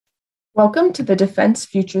Welcome to the Defense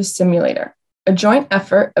Futures Simulator, a joint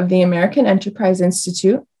effort of the American Enterprise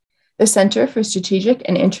Institute, the Center for Strategic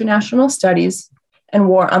and International Studies, and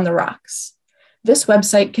War on the Rocks. This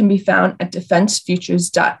website can be found at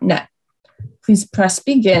defensefutures.net. Please press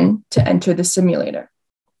Begin to enter the simulator.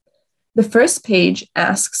 The first page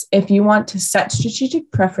asks if you want to set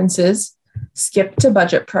strategic preferences, skip to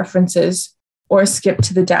budget preferences, or skip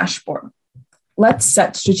to the dashboard. Let's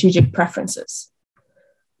set strategic preferences.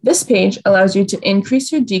 This page allows you to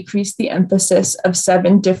increase or decrease the emphasis of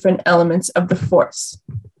 7 different elements of the force.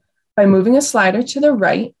 By moving a slider to the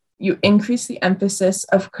right, you increase the emphasis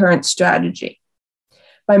of current strategy.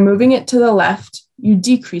 By moving it to the left, you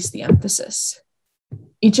decrease the emphasis.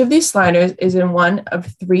 Each of these sliders is in one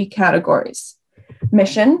of 3 categories: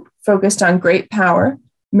 mission, focused on great power,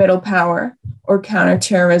 middle power, or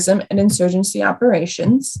counterterrorism and insurgency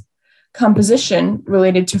operations; composition,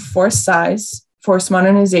 related to force size, force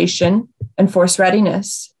modernization, and force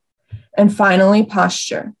readiness; and finally,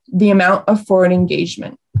 posture, the amount of forward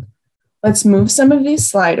engagement. Let's move some of these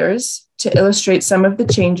sliders to illustrate some of the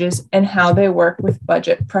changes and how they work with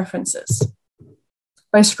budget preferences.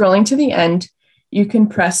 By scrolling to the end, you can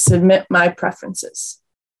press Submit My Preferences.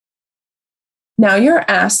 Now you're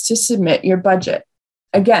asked to submit your budget.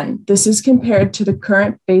 Again, this is compared to the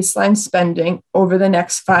current baseline spending over the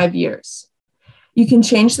next 5 years. You can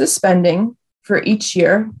change the spending for each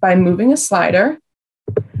year by moving a slider,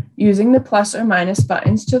 using the plus or minus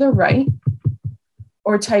buttons to the right,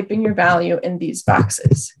 or typing your value in these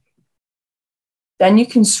boxes. Then you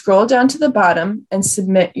can scroll down to the bottom and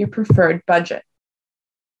submit your preferred budget.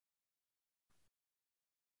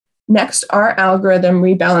 Next, our algorithm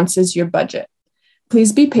rebalances your budget.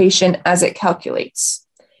 Please be patient as it calculates.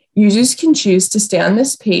 Users can choose to stay on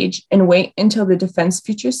this page and wait until the Defense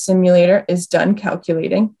Futures Simulator is done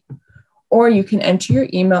calculating, or you can enter your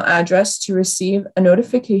email address to receive a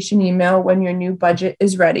notification email when your new budget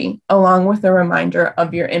is ready, along with a reminder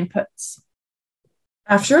of your inputs.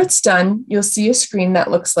 After it's done, you'll see a screen that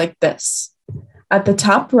looks like this. At the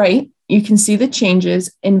top right, you can see the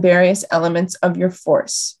changes in various elements of your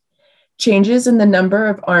force. Changes in the number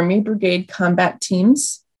of Army Brigade combat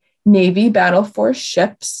teams, Navy Battle Force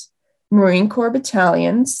ships, Marine Corps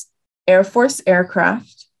battalions, Air Force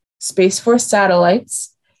aircraft, Space Force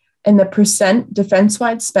satellites, and the percent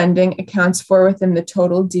defense-wide spending accounts for within the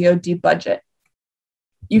total DoD budget.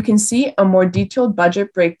 You can see a more detailed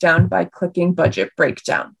budget breakdown by clicking Budget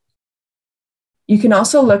Breakdown. You can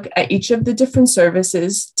also look at each of the different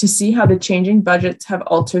services to see how the changing budgets have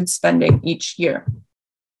altered spending each year.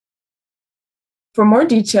 For more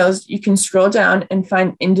details, you can scroll down and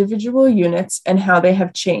find individual units and how they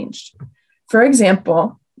have changed. For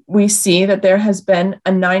example, we see that there has been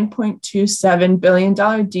a $9.27 billion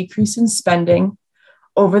decrease in spending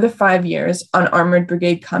over the 5 years on Armored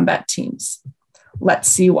Brigade combat teams. Let's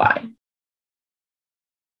see why.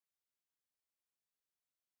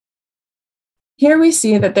 Here we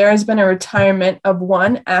see that there has been a retirement of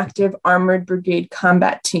 1 active Armored Brigade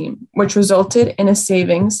combat team, which resulted in a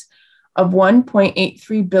savings of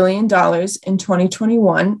 $1.83 billion in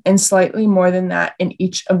 2021 and slightly more than that in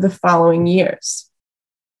each of the following years.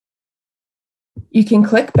 You can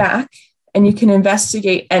click back and you can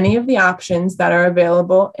investigate any of the options that are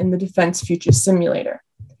available in the Defense Futures Simulator.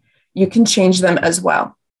 You can change them as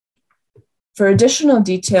well. For additional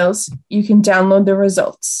details, you can download the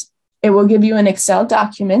results. It will give you an Excel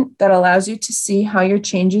document that allows you to see how your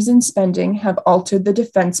changes in spending have altered the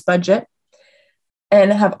defense budget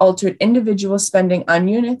and have altered individual spending on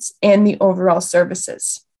units and the overall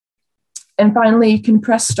services. And finally, you can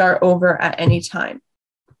press Start Over at any time.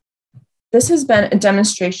 This has been a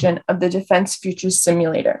demonstration of the Defense Futures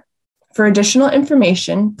Simulator. For additional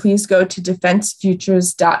information, please go to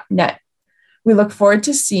defensefutures.net. We look forward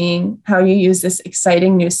to seeing how you use this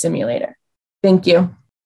exciting new simulator. Thank you.